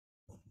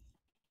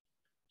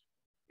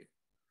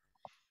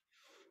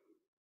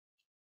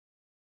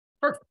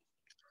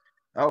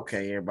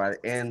Okay, everybody.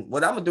 And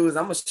what I'm gonna do is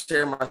I'm gonna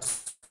share my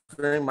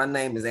screen. My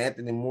name is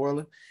Anthony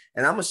Moreland,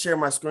 and I'm gonna share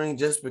my screen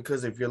just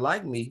because if you're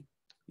like me,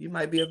 you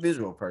might be a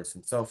visual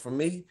person. So for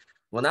me,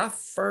 when I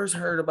first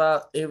heard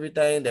about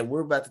everything that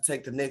we're about to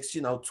take the next,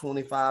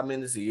 25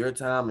 minutes of your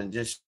time and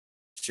just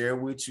share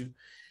with you,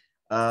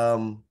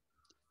 um,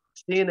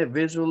 seeing it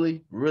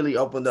visually really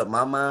opened up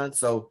my mind.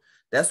 So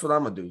that's what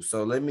I'm gonna do.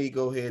 So let me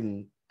go ahead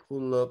and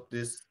pull up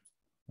this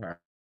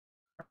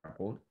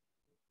PowerPoint,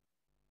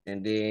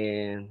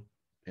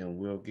 and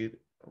we'll get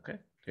it. Okay,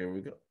 there we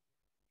go.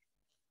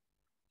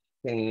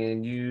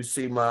 Can you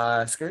see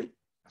my screen?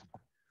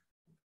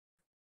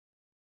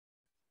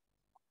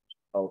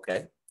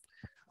 Okay.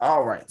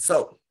 All right.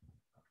 So,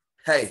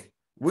 hey,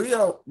 we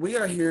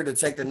are here to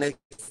take the next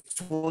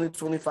 20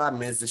 25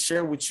 minutes to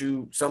share with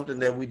you something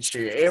that we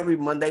share every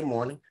Monday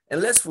morning.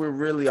 Unless we're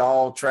really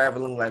all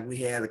traveling, like we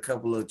had a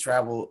couple of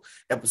travel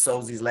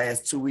episodes these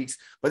last 2 weeks.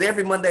 But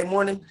every Monday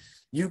morning,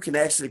 you can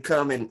actually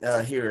come and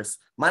hear us.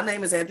 My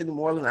name is Anthony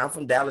Moreland. I'm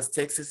from Dallas,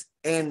 Texas.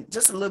 And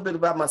just a little bit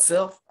about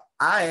myself.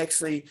 I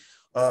actually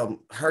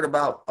heard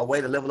about a way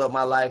to level up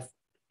my life.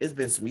 It's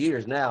been some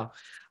years now.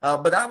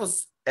 But I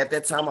was at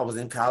that time I was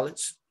in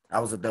college. I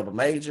was a double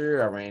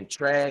major. I ran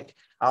track.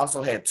 I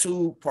also had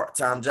two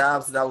part-time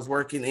jobs that I was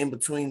working in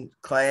between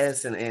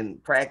class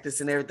and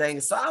practice and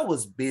everything. So I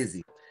was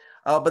busy.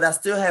 But I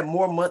still had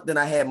more money than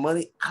I had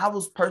money. I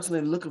was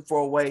personally looking for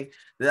a way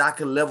that I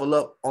could level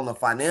up on a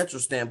financial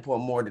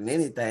standpoint more than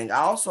anything.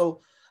 I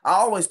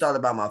always thought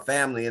about my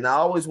family and I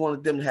always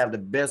wanted them to have the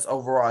best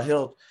overall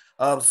health.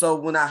 So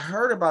when I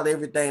heard about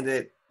everything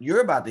that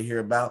you're about to hear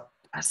about,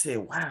 I said,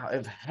 wow,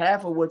 if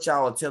half of what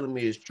y'all are telling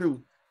me is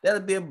true,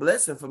 that'll be a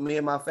blessing for me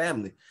and my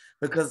family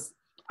because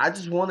I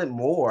just wanted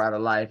more out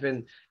of life.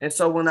 And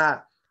so when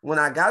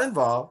I got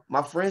involved,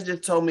 my friends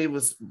just told me it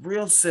was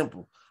real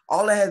simple.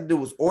 All I had to do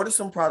was order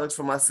some products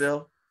for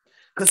myself,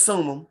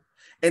 consume them,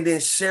 and then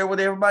share with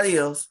everybody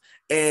else.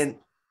 And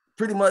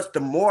pretty much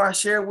the more I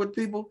share with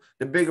people,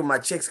 the bigger my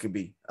checks could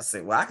be. I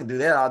said, well, I can do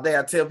that all day.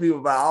 I tell people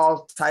about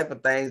all type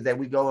of things that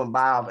we go and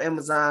buy off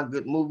Amazon,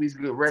 good movies,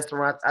 good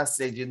restaurants. I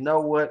said, you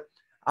know what?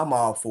 I'm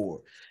all for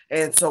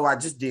it. And so I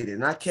just did it.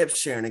 And I kept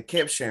sharing and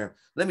kept sharing.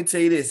 Let me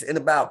tell you this, in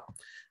about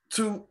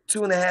two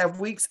and a half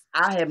weeks,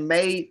 I had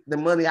made the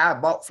money I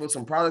bought for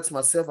some products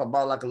myself. I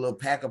bought like a little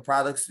pack of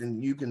products,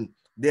 and you can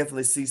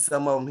definitely see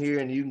some of them here,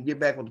 and you can get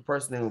back with the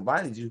person that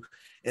invited you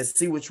and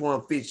see which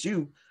one fits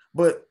you.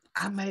 But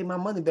I made my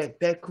money back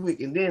that quick.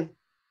 And then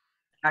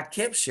I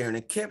kept sharing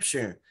and kept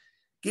sharing.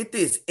 Get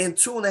this, in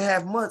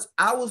 2.5 months,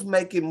 I was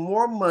making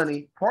more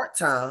money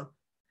part-time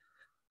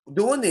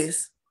doing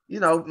this,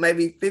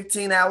 maybe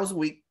 15 hours a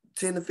week,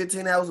 10 to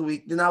 15 hours a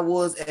week than I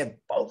was at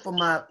both of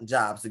my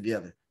jobs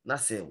together. And I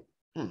said,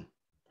 hmm,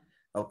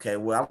 okay,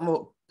 well, I'm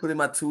gonna put in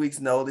my 2 weeks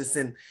notice.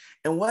 And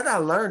what I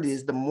learned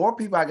is the more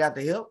people I got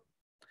to help,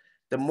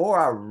 the more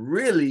I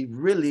really,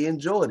 really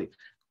enjoyed it.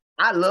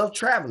 I love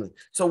traveling.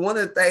 So one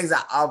of the things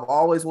I've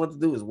always wanted to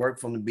do is work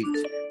from the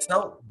beach.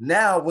 So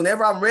now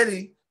whenever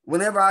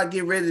I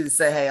get ready to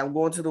say, hey, I'm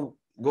going to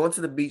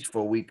the beach for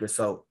a week or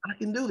so, I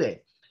can do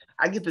that.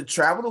 I get to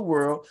travel the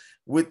world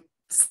with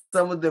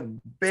some of the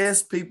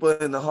best people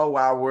in the whole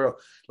wide world,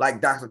 like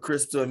Dr.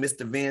 Kristal and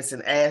Mr. Vance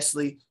and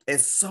Ashley,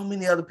 and so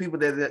many other people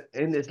that are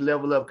in this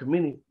level up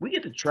community. We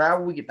get to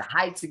travel, we get to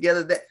hike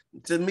together. That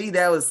to me,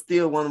 that was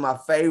still one of my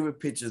favorite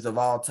pictures of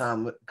all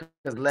time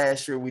because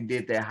last year we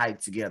did that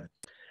hike together.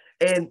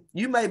 And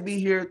you may be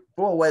here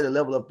for a way to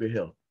level up your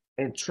health.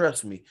 And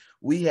trust me,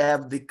 we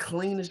have the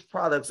cleanest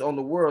products on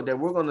the world that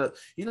we're gonna,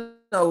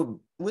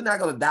 we're not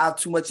gonna dive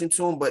too much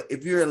into them. But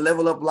if you're in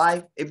Level Up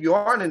Life, if you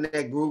aren't in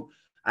that group,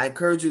 I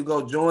encourage you to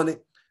go join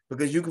it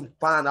because you can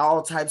find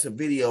all types of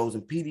videos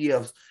and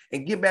PDFs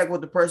and get back with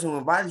the person who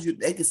invited you.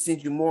 They can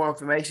send you more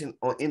information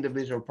on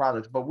individual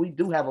products. But we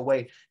do have a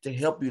way to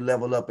help you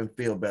level up and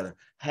feel better,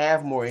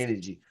 have more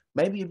energy.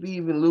 Maybe if you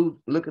even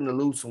looking to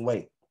lose some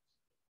weight.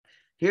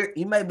 Here,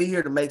 you may be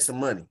here to make some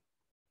money.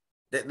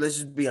 Let's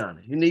just be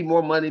honest. You need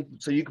more money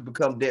so you can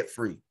become debt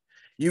free.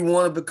 You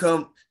want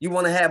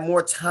to have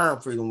more time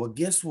freedom. Well,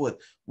 guess what?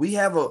 We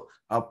have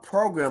a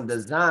program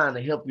designed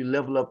to help you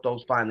level up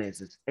those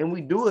finances. And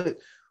we do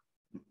it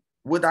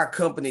with our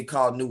company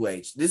called New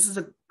Age. This is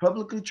a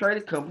publicly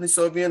traded company.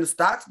 So if you're in the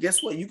stocks,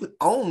 guess what? You could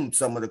own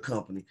some of the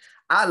company.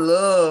 I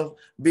love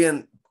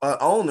being an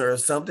owner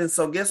of something.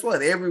 So guess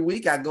what? Every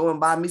week I go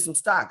and buy me some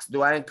stocks.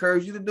 Do I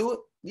encourage you to do it?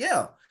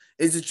 Yeah.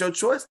 Is it your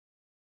choice?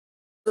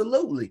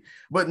 Absolutely.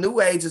 But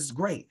New Age is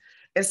great.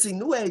 And see,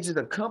 New Age is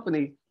a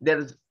company that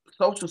is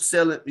social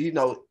selling,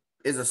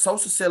 is a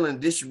social selling and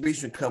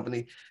distribution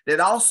company that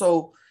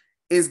also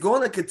is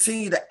going to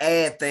continue to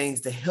add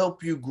things to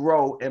help you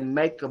grow and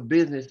make a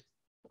business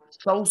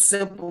so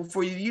simple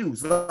for you to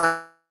use.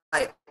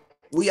 Like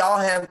we all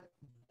have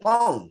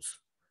phones.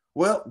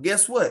 Well,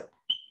 guess what?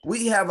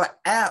 We have an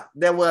app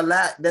that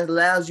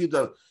allows you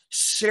to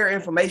share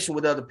information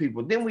with other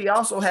people. Then we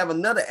also have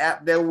another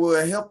app that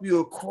will help you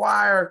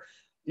acquire,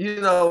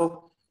 you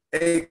know,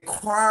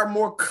 acquire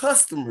more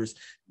customers,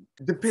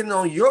 depending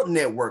on your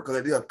network, or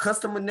a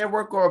customer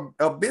network or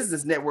a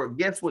business network.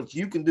 Guess what?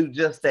 You can do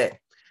just that.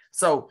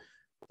 So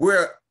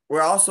we're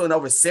also in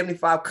over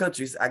 75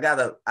 countries. I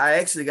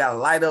actually gotta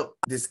light up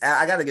this.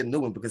 I gotta get a new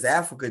one because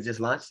Africa just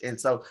launched. And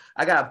so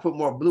I gotta put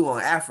more blue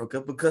on Africa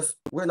because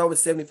we're in over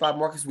 75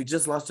 markets. We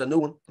just launched a new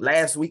one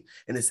last week,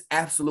 and it's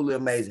absolutely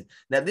amazing.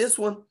 Now, this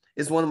one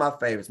is one of my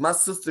favorites. My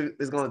sister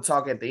is going to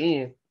talk at the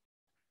end,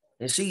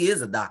 and she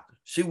is a doctor.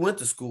 She went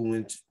to school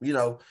and,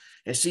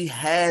 and she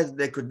has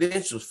the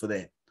credentials for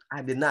that.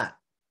 I did not.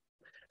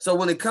 So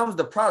when it comes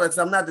to products,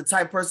 I'm not the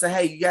type of person,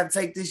 hey, you got to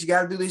take this, you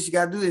got to do this, you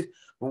got to do this.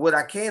 But what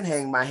I can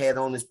hang my hat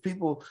on is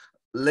people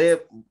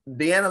live,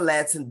 Deanna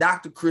Latson,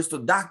 Dr.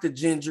 Kristal, Dr.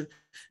 Ginger,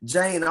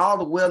 Jane, all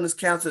the wellness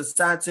counselors,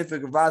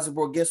 scientific advisory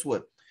board. Guess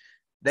what?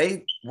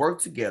 They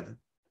work together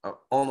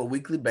on a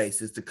weekly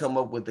basis to come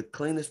up with the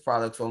cleanest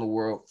products on the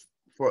world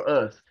for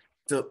us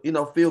to,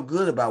 feel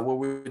good about what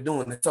we're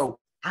doing. And so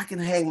I can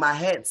hang my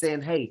hat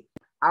saying, hey,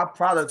 our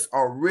products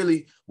are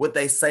really what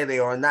they say they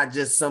are, not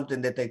just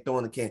something that they throw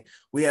in the can.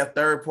 We have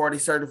third-party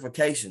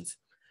certifications.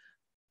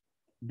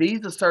 These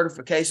are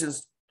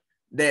certifications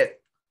that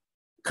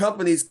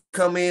companies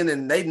come in,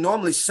 and they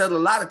normally shut a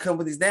lot of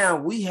companies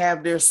down. We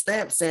have their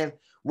stamp saying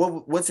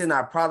what's in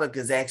our product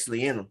is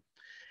actually in them.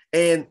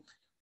 And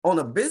on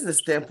a business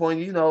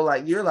standpoint, you're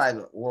like,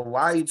 well,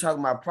 why are you talking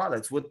about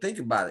products? Well, think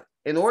about it.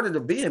 In order to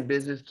be in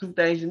business, two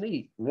things you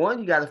need. One,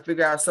 you got to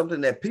figure out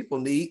something that people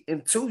need.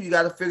 And two, you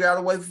got to figure out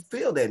a way to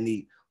fulfill that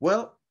need.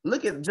 Well,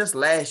 look at just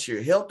last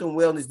year. Health and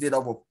wellness did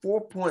over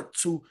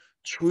 $4.2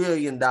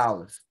 trillion.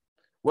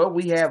 Well,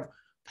 we have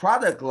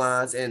product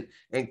lines and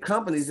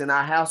companies in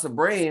our house of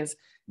brands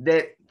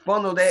that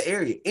funnel that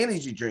area.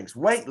 Energy drinks,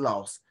 weight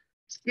loss,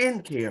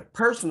 skincare,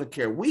 personal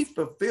care. We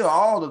fulfill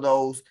all of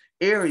those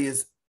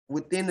areas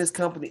within this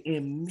company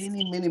and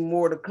many, many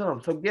more to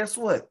come. So guess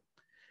what?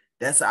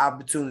 That's an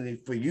opportunity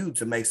for you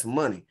to make some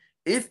money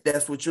if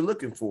that's what you're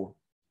looking for.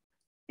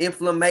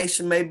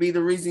 Inflammation may be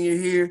the reason you're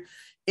here.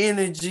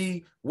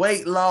 Energy,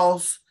 weight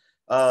loss,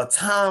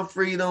 time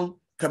freedom,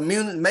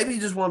 community. Maybe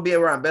you just want to be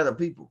around better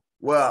people.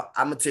 Well,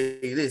 I'm going to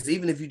tell you this.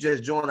 Even if you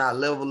just join our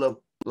Level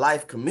Up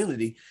Life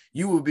community,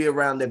 you will be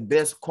around the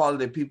best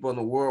quality people in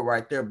the world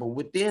right there. But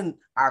within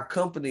our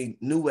company,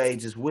 New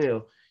Age as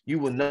well, you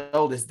will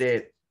notice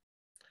that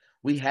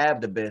we have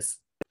the best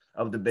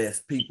of the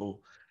best people.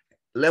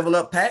 Level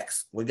Up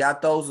packs, we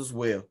got those as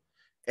well.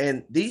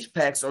 And these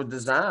packs are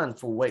designed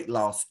for weight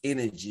loss,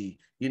 energy,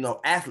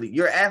 athlete.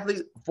 You're an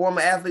athlete,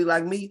 former athlete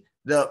like me,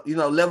 the,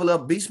 Level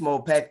Up Beast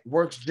Mode pack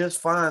works just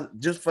fine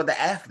just for the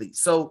athlete.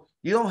 So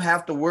you don't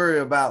have to worry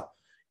about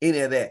any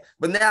of that.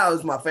 But now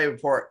is my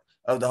favorite part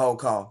of the whole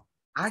call.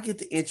 I get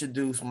to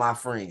introduce my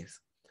friends,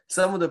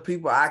 some of the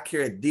people I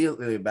care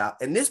deeply about.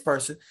 And this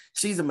person,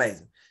 she's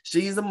amazing.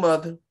 She's a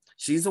mother.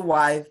 She's a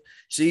wife.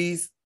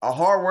 She's a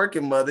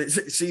hardworking mother.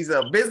 She's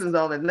a business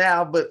owner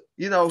now, but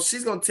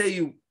she's going to tell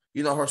you,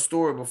 her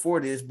story before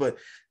this. But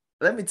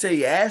let me tell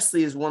you,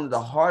 Ashley is one of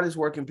the hardest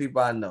working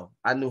people I know.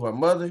 I knew her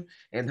mother,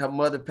 and her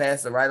mother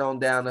passed it right on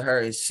down to her.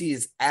 And she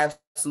is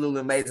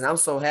absolutely amazing. I'm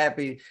so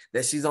happy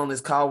that she's on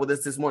this call with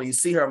us this morning. You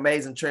see her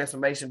amazing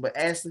transformation. But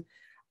Ashley,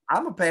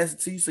 I'm going to pass it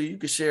to you so you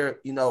can share,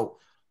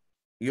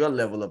 your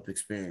Level Up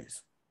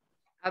experience.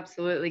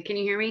 Absolutely. Can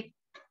you hear me?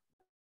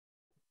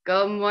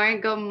 Good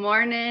morning. Good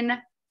morning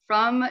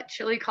from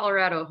chilly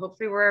Colorado.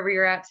 Hopefully wherever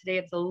you're at today,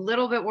 it's a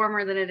little bit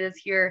warmer than it is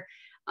here,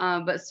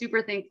 but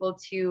super thankful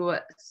to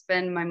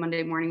spend my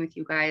Monday morning with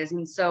you guys.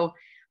 And so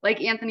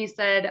like Anthony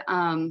said,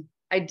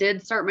 I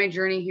did start my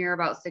journey here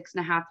about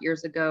 6.5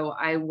 years ago.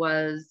 I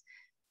was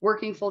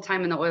working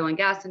full-time in the oil and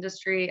gas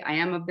industry. I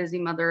am a busy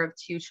mother of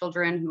 2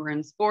 children who are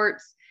in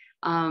sports.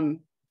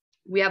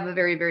 We have a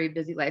very, very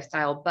busy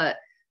lifestyle, but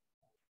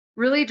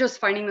really just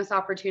finding this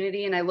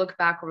opportunity. And I look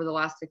back over the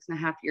last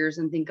 6.5 years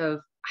and think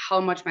of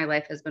how much my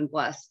life has been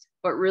blessed,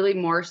 but really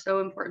more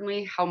so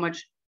importantly, how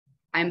much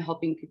I'm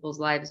helping people's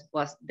lives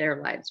bless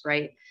their lives,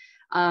 right?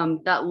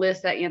 That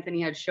list that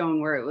Anthony had shown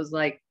where it was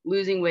like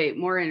losing weight,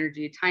 more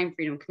energy, time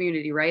freedom,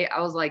 community, right?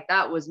 I was like,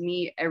 that was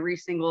me every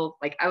single,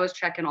 I was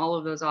checking all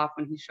of those off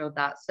when he showed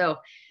that. So,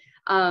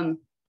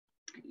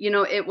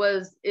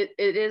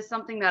 it is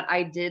something that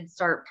I did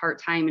start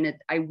part-time, and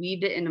I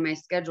weaved it into my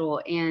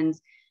schedule. And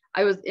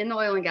I was in the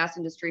oil and gas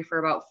industry for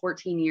about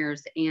 14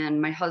 years,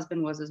 and my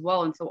husband was as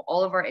well. And so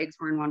all of our eggs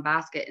were in one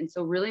basket. And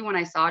so really when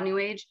I saw New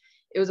Age,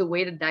 it was a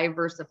way to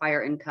diversify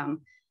our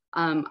income.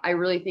 I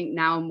really think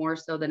now more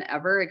so than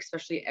ever,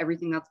 especially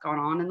everything that's gone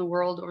on in the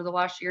world over the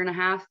last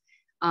 1.5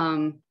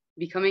 years,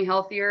 becoming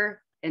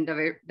healthier and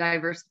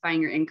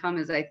diversifying your income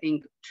is, I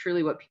think,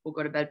 truly what people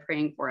go to bed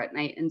praying for at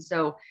night. And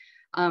so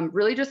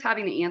really just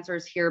having the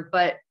answers here,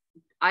 but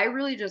I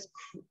really just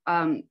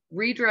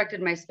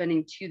redirected my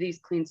spending to these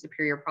clean,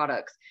 superior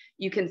products.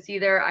 You can see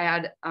there, I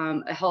had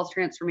a health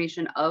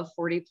transformation of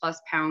 40+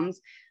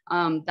 pounds.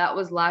 That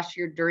was last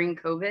year during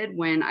COVID,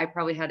 when I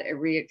probably had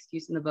every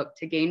excuse in the book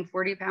to gain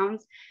 40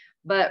 pounds.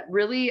 But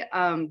really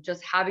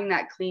just having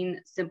that clean,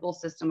 simple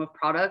system of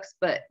products,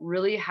 but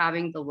really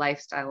having the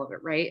lifestyle of it,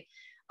 right?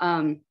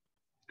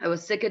 I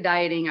was sick of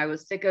dieting. I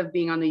was sick of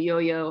being on the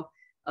yo-yo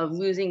of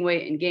losing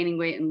weight and gaining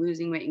weight and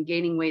losing weight and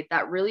gaining weight.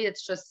 That really,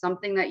 it's just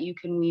something that you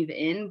can weave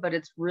in, but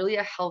it's really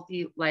a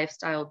healthy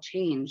lifestyle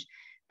change.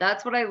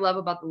 That's what I love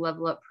about the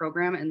Level Up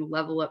program and the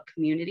Level Up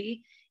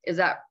community, is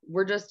that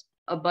we're just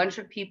a bunch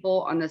of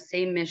people on the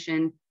same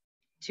mission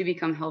to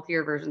become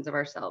healthier versions of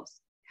ourselves,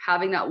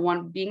 having that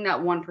one, being that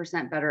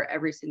 1% better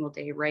every single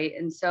day. Right.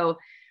 And so,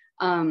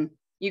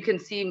 you can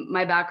see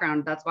my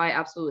background. That's why I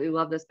absolutely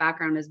love this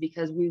background, is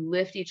because we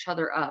lift each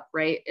other up,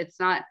 right? It's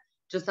not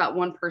just that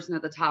one person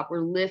at the top. We're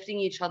lifting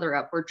each other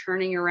up. We're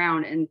turning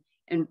around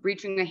and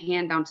reaching a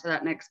hand down to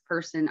that next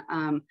person,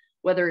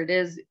 whether it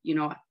is, you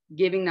know,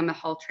 giving them a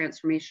health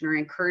transformation or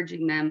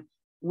encouraging them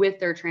with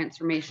their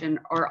transformation,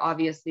 or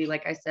obviously,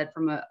 like I said,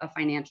 from a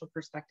financial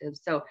perspective.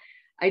 So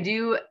I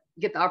do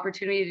get the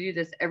opportunity to do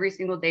this every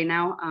single day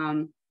now.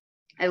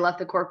 I left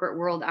the corporate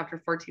world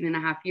after 14 and a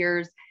half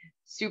years.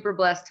 Super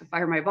blessed to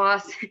fire my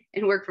boss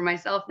and work for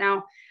myself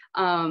now.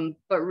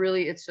 But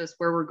really, it's just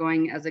where we're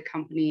going as a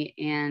company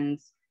and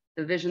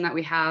the vision that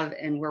we have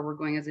and where we're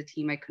going as a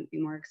team. I couldn't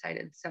be more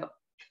excited. So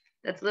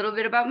that's a little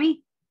bit about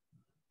me.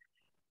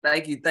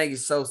 Thank you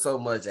so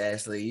much,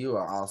 Ashley. You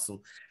are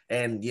awesome.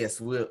 And yes,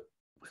 we're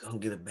gonna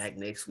get it back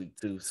next week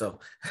too. So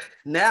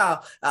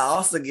now I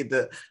also get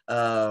to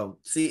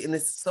see, and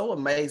it's so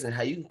amazing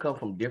how you can come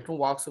from different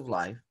walks of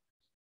life,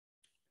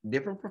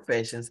 different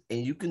professions,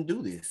 and you can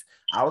do this.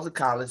 I was in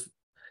college.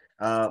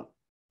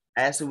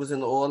 Ashley was in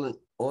the oil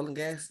and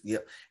gas.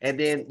 Yep. And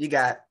then you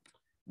got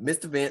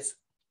Mr. Vance,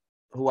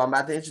 who I'm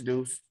about to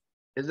introduce,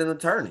 is an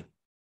attorney,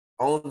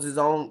 owns his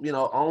own,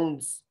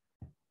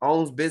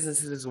 owns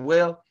businesses as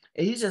well.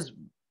 And he's just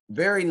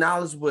very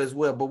knowledgeable as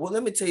well. But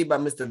let me tell you about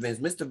Mr. Vince.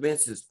 Mr.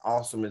 Vince is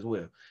awesome as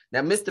well.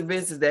 Now, Mr.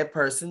 Vince is that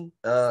person.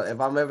 If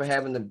I'm ever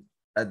having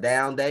a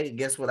down day,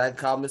 guess what I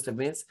call Mr.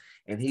 Vince?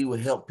 And he will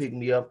help pick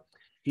me up.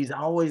 He's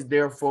always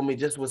there for me,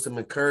 just with some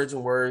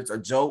encouraging words, a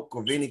joke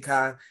of any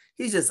kind.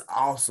 He's just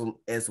awesome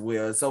as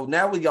well. So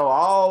now we go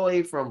all the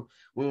way from,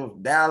 we went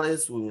from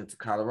Dallas, we went to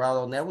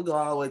Colorado. Now we go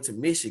all the way to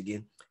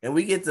Michigan. And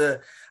we get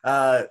to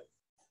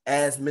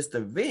ask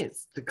Mr.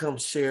 Vince to come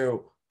share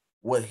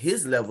what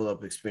his level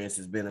of experience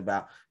has been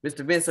about.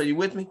 Mr. Vince, are you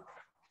with me?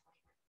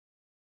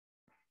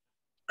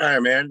 All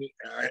right, man.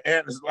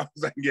 And as long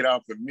as I can get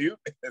off the mute.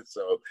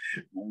 So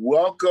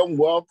welcome,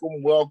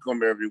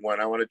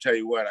 everyone. I want to tell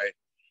you what,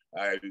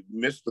 I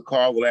missed the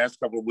call the last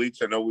couple of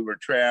weeks. I know we were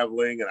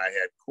traveling and I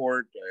had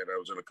court and I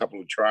was in a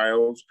couple of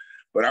trials.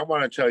 But I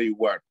want to tell you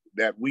what,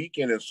 that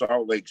weekend in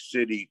Salt Lake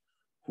City,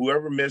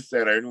 whoever missed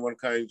that or anyone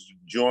kind of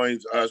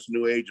joins us,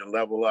 New Age and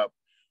Level Up,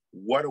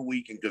 what a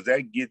weekend, because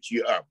that gets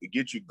you up. It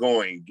gets you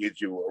going,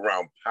 gets you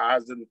around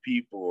positive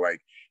people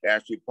like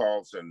Ashley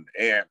Paulsen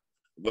and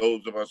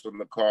those of us on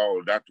the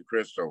call, Dr.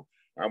 Kristal.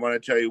 I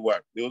want to tell you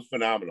what, it was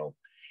phenomenal.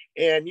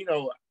 And,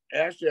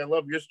 Ashley, I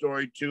love your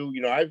story too.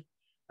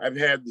 I've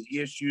had the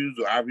issues,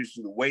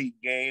 obviously the weight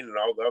gain and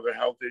all the other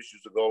health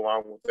issues that go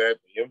along with that,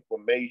 the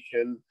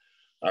inflammation,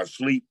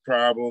 sleep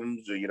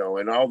problems,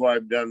 and although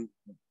I've done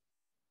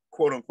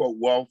quote unquote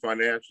well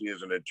financially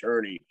as an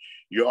attorney,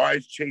 you're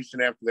always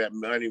chasing after that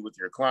money with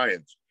your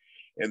clients.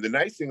 And the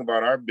nice thing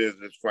about our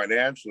business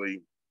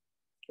financially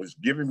is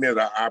giving me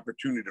the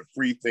opportunity to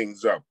free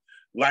things up,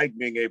 like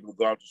being able to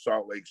go out to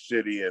Salt Lake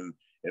City and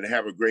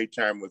have a great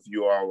time with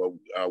you all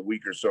a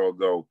week or so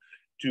ago,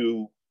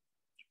 to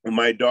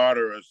my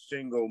daughter, a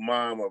single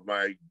mom of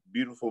my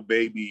beautiful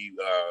baby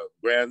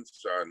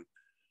grandson,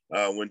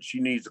 when she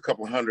needs a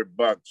couple $100,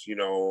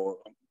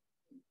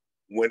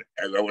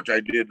 which I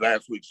did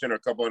last week, sent her a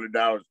couple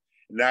 $100,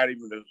 not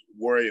even to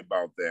worry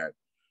about that.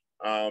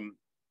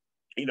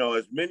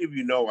 As many of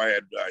you know, I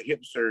had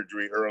hip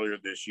surgery earlier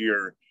this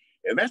year,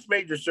 and that's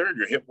major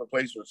surgery, hip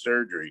replacement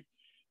surgery.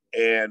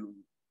 And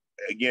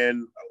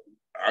again,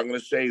 I'm going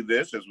to say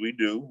this, as we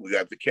do, we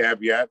got the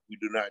caveat, we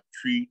do not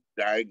treat,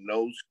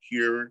 diagnose,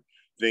 cure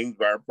things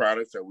by our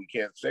products, that we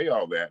can't say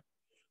all that.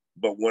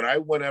 But when I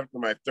went after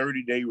my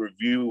 30-day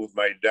review with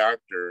my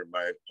doctor,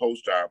 my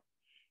post-op,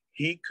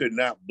 he could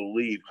not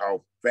believe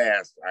how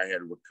fast I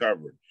had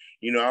recovered.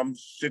 I'm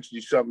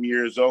 60-something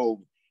years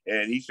old,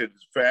 and he said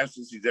as fast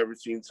as he's ever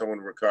seen someone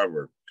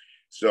recover.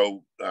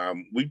 So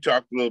we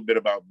talked a little bit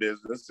about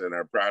business and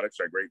our products,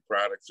 our great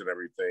products and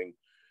everything.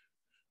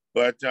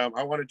 But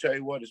I want to tell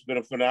you what, it's been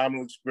a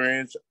phenomenal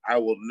experience. I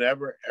will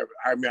never, ever,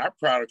 our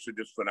products are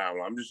just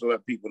phenomenal. I'm just to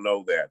let people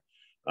know that.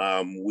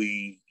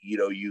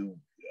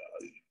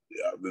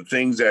 The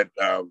things that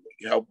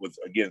help with,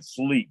 again,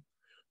 sleep,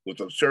 with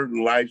a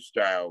certain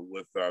lifestyle,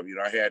 with,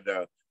 I had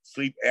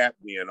sleep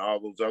apnea and all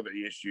those other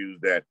issues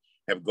that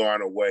have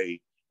gone away.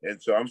 And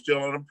so I'm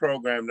still on a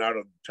program now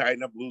to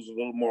tighten up, lose a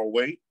little more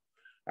weight,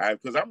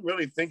 because I'm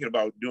really thinking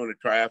about doing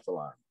a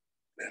triathlon.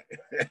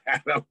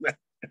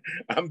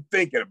 I'm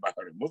thinking about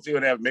it. We'll see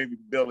what happens. Maybe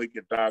Billy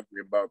can talk to me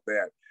about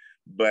that.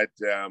 But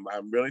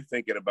I'm really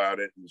thinking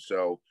about it. And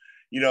so,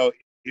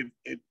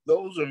 if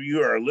those of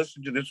you are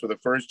listening to this for the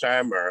first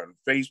time or on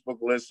Facebook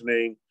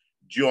listening,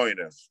 join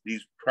us.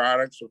 These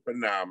products are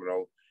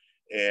phenomenal.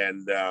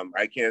 And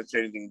I can't say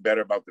anything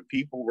better about the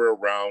people we're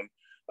around,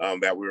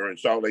 that we were in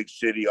Salt Lake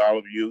City, all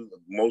of you,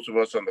 most of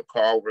us on the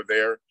call were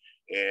there.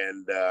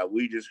 And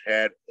we just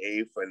had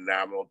a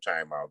phenomenal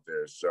time out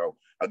there. So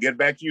I'll get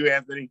back to you,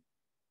 Anthony.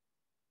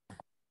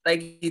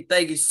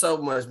 Thank you so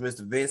much,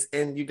 Mr. Vince.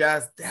 And you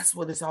guys, that's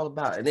what it's all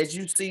about. And as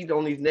you see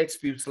on these next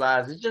few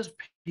slides, it's just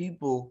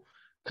people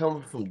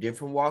coming from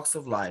different walks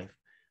of life,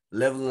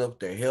 leveling up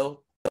their health,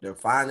 their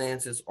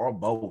finances, or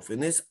both.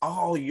 And it's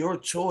all your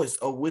choice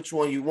of which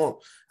one you want.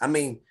 I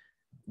mean,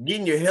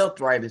 getting your health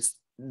right is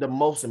the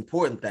most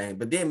important thing,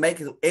 but then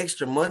making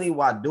extra money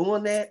while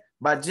doing that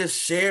by just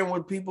sharing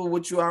with people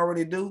what you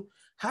already do.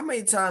 How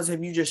many times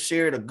have you just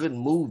shared a good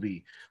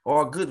movie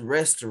or a good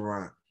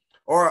restaurant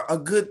or a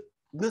good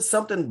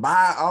something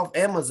buy off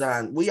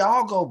Amazon? We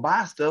all go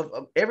buy stuff.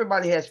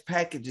 Everybody has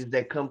packages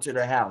that come to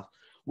their house.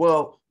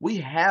 Well, we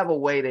have a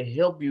way to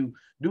help you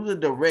do the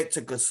direct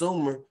to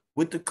consumer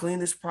with the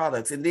cleanest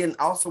products. And then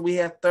also we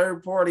have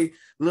third party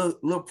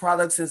little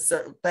products and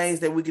certain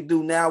things that we can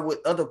do now with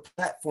other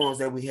platforms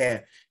that we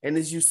have. And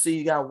as you see,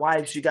 you got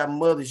wives, you got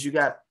mothers, you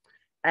got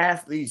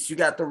athletes, you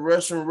got the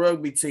Russian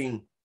rugby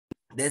team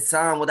that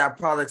signed with our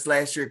products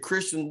last year,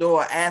 Christian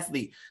Door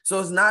athlete. So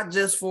it's not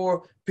just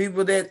for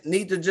people that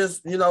need to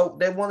just,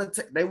 they want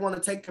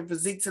to take their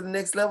physique to the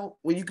next level.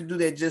 Well, you can do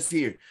that just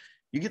here.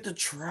 You get to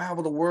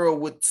travel the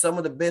world with some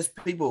of the best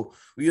people.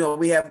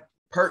 We have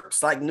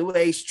perks like New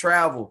Age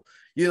Travel,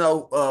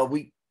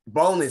 we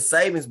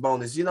savings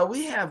bonus.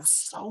 We have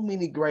so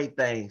many great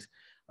things.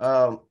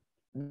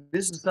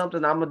 This is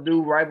something I'm going to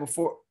do right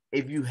before.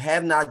 If you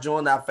have not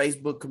joined our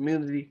Facebook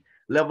community,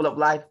 Level Up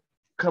Life,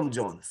 come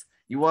join us.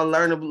 You want to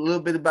learn a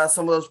little bit about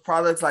some of those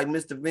products like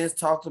Mr. Vince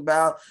talked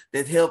about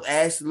that help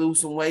Ashley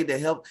lose some weight, that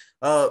help,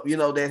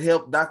 that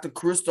help Dr.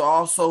 Kristal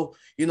also,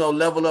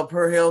 level up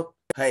her health.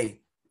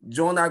 Hey,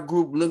 join our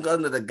group, look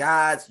under the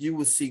guides. You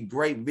will see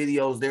great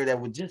videos there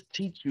that will just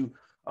teach you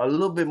a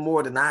little bit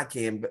more than I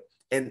can.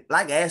 And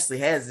like Ashley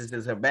has this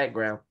as her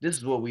background, this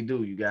is what we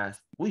do, you guys.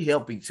 We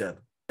help each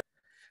other.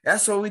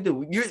 That's what we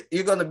do.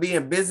 You're going to be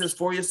in business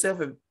for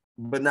yourself,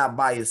 but not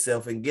by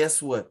yourself. And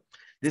guess what?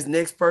 This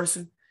next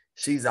person,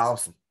 she's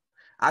awesome.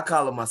 I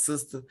call her my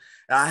sister.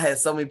 I had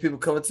so many people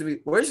coming to me,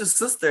 where's your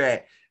sister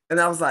at? And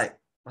I was like,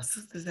 my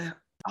sister's at,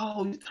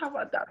 oh, you talking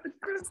about Dr.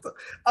 Kristal?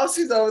 Oh,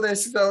 she's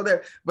over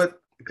there. But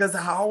because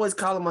I always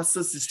call her my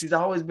sister, she's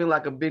always been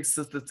like a big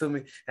sister to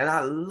me. And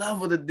I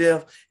love her to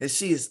death. And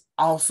she is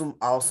awesome,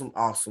 awesome,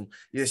 awesome.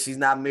 Yeah, she's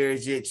not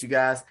married yet, you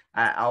guys.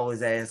 I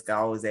always ask.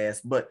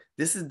 But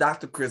this is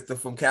Dr. Kristal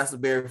from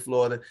Castleberry,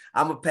 Florida.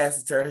 I'm going to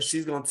pass it to her.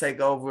 She's going to take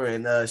over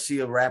and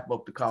she'll wrap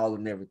up the call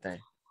and everything.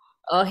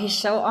 Oh, he's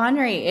so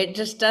ornery. It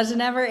just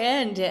doesn't ever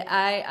end.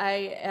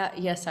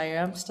 Yes, I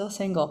am still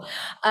single,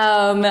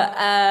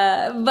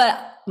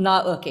 but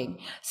not looking.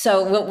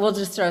 So we'll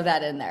just throw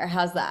that in there.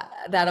 How's that?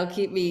 That'll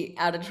keep me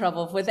out of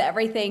trouble with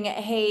everything.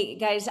 Hey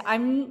guys,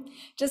 I'm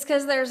just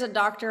because there's a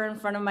doctor in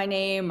front of my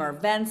name, or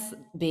Vance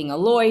being a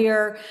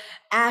lawyer,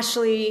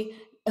 Ashley,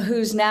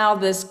 who's now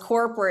this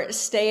corporate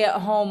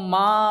stay-at-home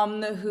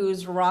mom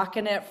who's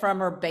rocking it from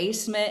her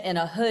basement in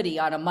a hoodie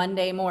on a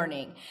Monday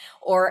morning,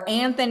 or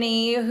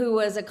Anthony, who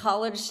was a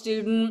college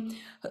student,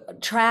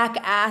 track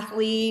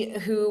athlete,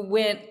 who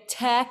went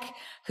tech,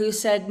 who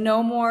said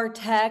no more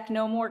tech,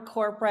 no more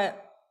corporate.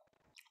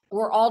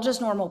 We're all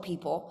just normal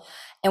people,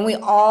 and we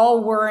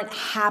all weren't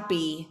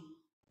happy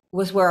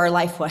with where our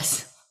life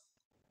was.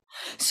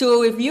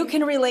 So if you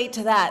can relate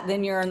to that,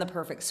 then you're in the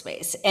perfect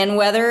space. And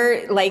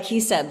whether, like he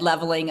said,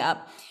 leveling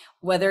up,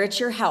 whether it's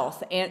your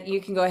health, and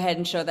you can go ahead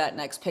and show that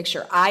next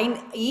picture.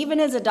 Even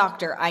as a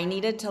doctor, I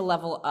needed to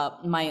level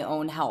up my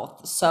own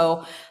health.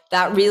 So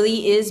that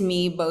really is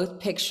me, both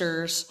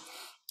pictures.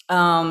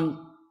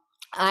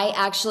 I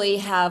actually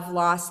have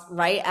lost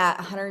right at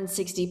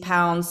 160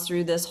 pounds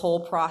through this whole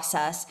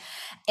process.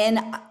 And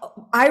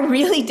I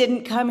really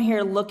didn't come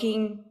here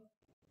looking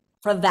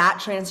for that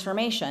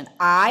transformation.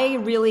 I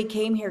really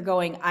came here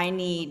going, I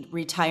need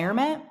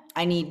retirement.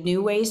 I need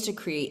new ways to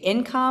create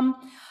income.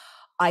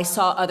 I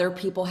saw other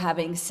people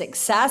having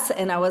success,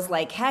 and I was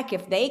like, heck,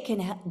 if they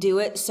can do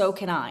it, so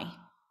can I.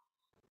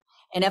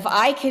 And if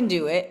I can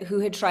do it,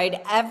 who had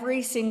tried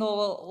every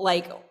single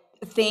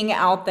thing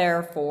out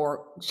there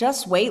for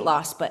just weight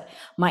loss, but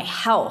my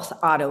health,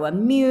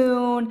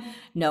 autoimmune,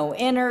 no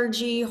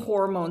energy,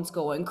 hormones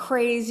going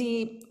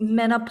crazy,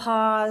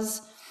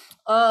 menopause,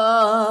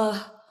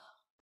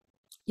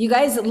 you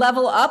guys,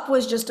 Level Up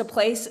was just a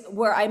place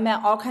where I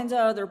met all kinds of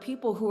other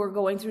people who were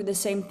going through the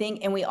same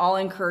thing, and we all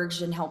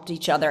encouraged and helped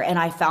each other, and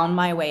I found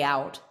my way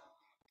out.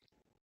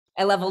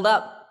 I leveled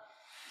up.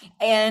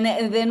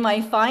 And then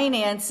my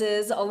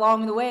finances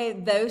along the way,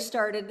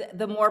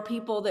 the more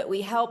people that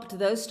we helped,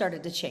 those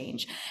started to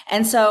change.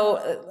 And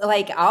so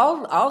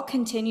I'll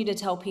continue to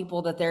tell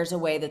people that there's a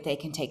way that they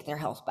can take their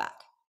health back.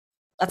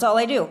 That's all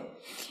I do.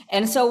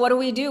 And so what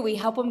do? We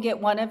help them get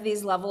one of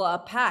these Level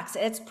Up packs.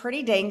 It's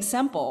pretty dang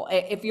simple.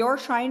 If you're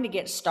trying to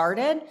get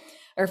started,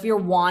 or if you're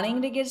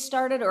wanting to get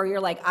started, or you're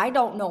like, I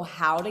don't know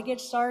how to get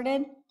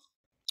started,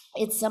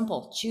 It's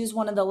simple. Choose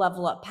one of the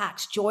level up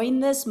packs. Join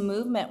this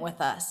movement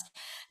with us.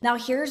 Now,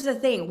 here's the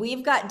thing.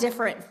 We've got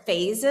different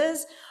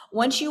phases.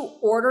 Once you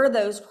order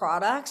those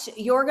products,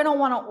 you're going to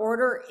want to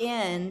order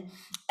in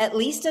at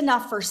least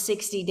enough for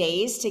 60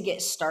 days to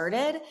get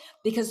started,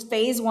 because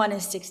phase one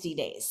is 60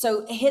 days.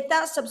 So hit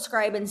that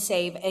subscribe and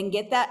save and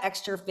get that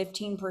extra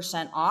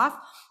 15% off.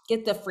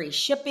 Get the free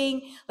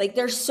shipping. Like,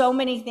 there's so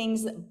many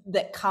things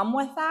that come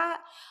with that.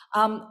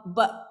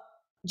 But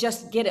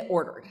just get it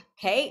ordered.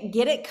 Okay.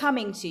 Get it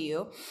coming to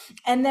you.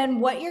 And then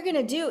what you're going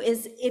to do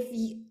is,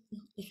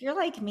 if you're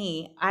like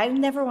me, I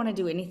never want to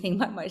do anything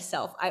by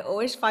myself. I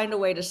always find a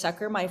way to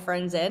sucker my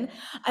friends in.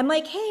 I'm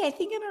like, hey, I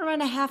think I'm going to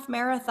run a half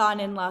marathon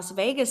in Las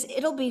Vegas.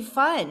 It'll be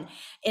fun.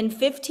 And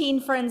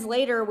 15 friends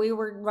later, we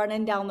were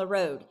running down the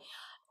road.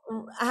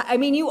 I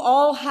mean, you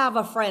all have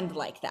a friend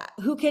like that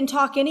who can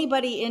talk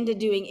anybody into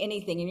doing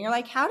anything. And you're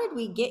like, how did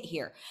we get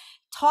here?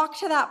 Talk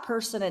to that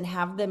person and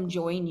have them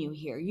join you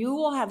here. You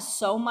will have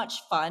so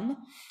much fun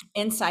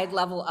inside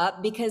Level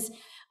Up, because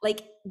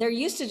like, there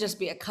used to just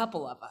be a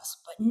couple of us,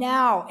 but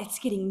now it's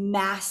getting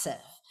massive.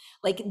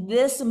 Like,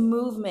 this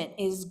movement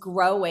is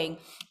growing,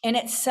 and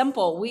it's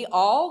simple. We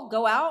all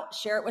go out,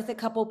 share it with a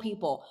couple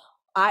people.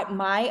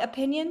 My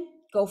opinion,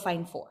 go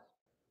find 4.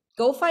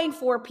 Go find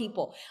 4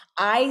 people.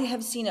 I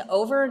have seen it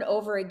over and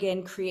over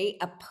again, create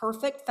a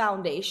perfect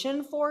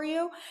foundation for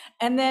you.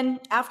 And then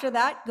after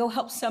that, go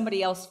help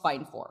somebody else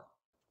find 4.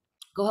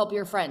 Go help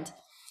your friend.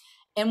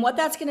 And what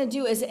that's going to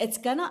do is it's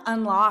going to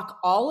unlock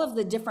all of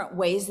the different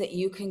ways that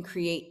you can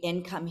create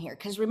income here.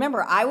 Because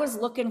remember, I was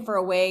looking for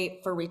a way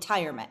for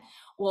retirement.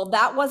 Well,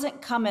 that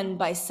wasn't coming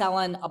by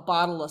selling a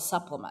bottle of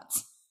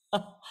supplements,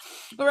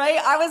 right?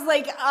 I was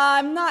like,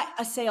 I'm not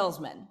a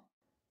salesman.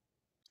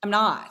 I'm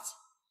not.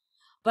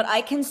 But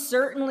I can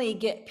certainly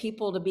get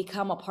people to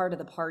become a part of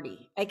the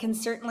party. I can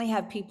certainly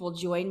have people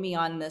join me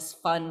on this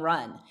fun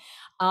run.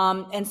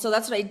 And so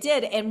that's what I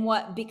did. And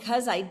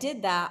because I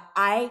did that,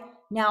 I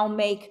now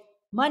make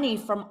money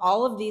from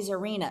all of these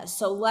arenas.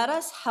 So let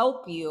us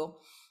help you.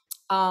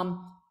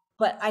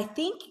 But I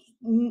think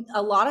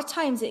a lot of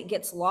times it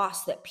gets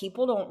lost that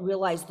people don't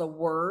realize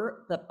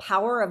the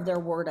power of their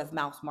word of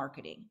mouth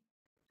marketing.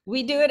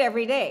 We do it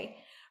every day,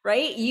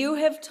 right? You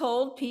have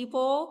told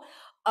people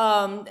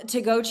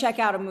to go check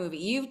out a movie.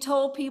 You've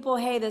told people,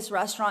 hey, this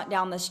restaurant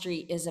down the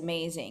street is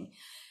amazing.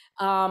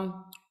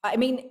 I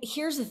mean,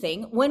 here's the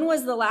thing. When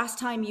was the last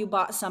time you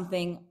bought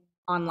something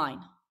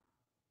online?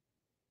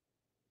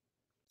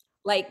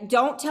 Like,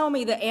 don't tell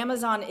me that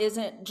Amazon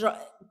isn't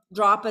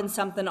dropping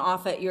something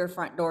off at your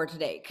front door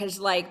today. Because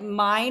like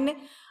mine,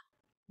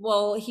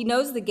 well, he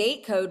knows the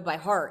gate code by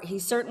heart. He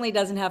certainly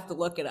doesn't have to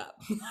look it up.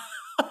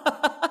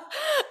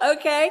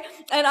 Okay.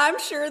 And I'm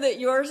sure that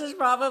yours is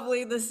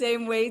probably the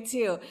same way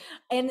too.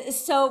 And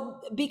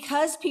so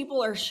because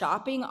people are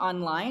shopping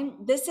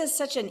online, this is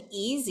such an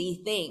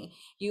easy thing.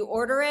 You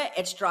order it,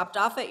 it's dropped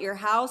off at your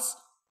house.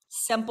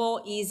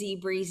 Simple, easy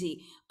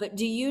breezy. But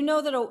do you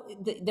know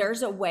that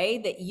there's a way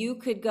that you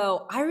could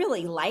go, I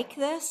really like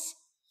this,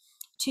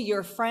 to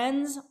your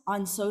friends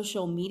on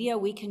social media?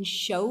 We can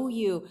show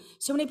you.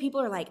 So many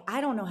people are like, I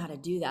don't know how to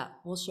do that.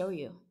 We'll show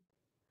you.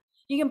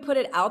 You can put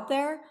it out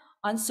there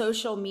on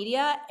social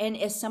media, and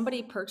if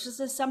somebody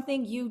purchases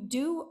something, you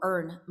do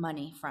earn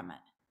money from it.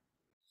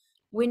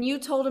 When you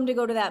told them to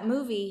go to that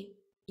movie,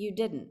 you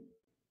didn't.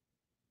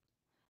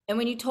 And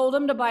when you told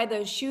them to buy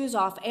those shoes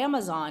off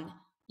Amazon,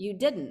 you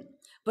didn't.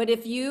 But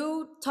if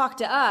you talk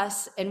to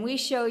us and we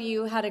show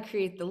you how to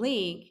create the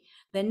link,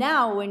 then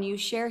now when you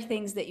share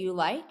things that you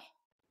like,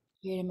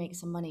 you're gonna make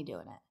some money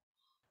doing it.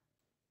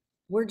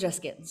 We're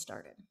just getting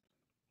started.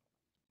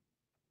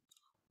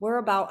 We're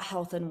about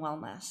health and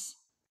wellness.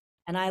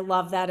 And I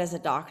love that as a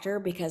doctor,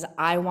 because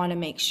I want to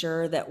make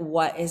sure that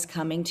what is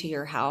coming to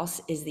your house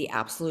is the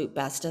absolute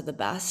best of the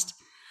best.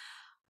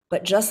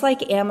 But just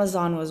like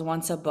Amazon was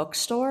once a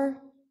bookstore,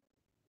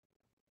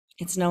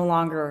 it's no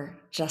longer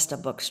just a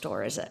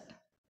bookstore, is it?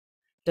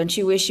 Don't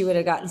you wish you would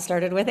have gotten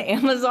started with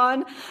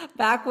Amazon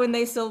back when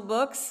they sold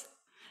books?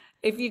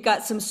 If you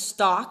got some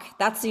stock,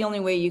 that's the only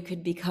way you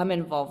could become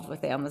involved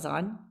with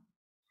Amazon.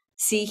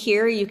 See,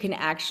 here you can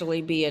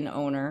actually be an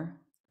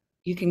owner.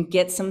 You can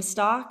get some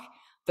stock,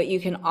 but you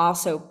can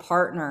also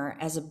partner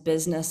as a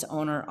business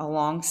owner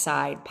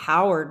alongside,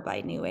 powered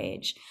by New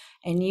Age.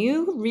 And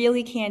you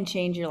really can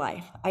change your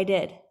life. I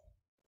did.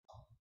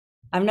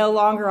 I'm no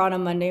longer on a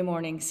Monday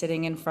morning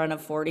sitting in front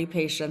of 40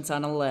 patients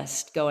on a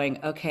list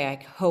going, okay,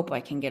 I hope I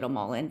can get them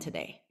all in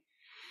today.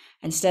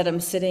 Instead,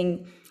 I'm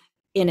sitting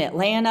in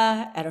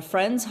Atlanta at a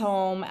friend's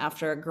home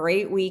after a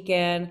great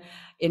weekend,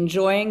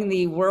 enjoying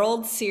the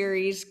World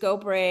Series, go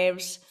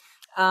Braves.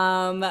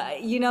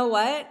 You know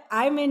what?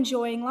 I'm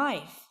enjoying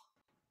life.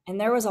 And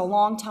there was a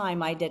long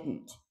time I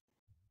didn't.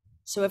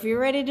 So if you're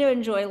ready to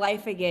enjoy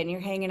life again,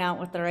 you're hanging out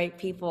with the right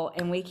people,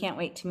 and we can't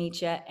wait to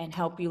meet you and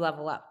help you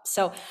level up.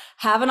 So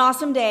have an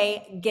awesome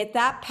day. Get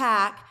that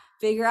pack.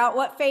 Figure out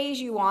what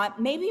phase you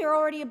want. Maybe you're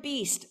already a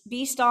beast.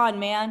 Beast on,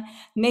 man.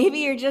 Maybe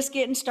you're just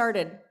getting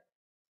started.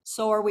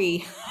 So are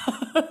we.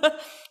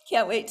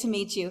 Can't wait to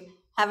meet you.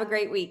 Have a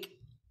great week.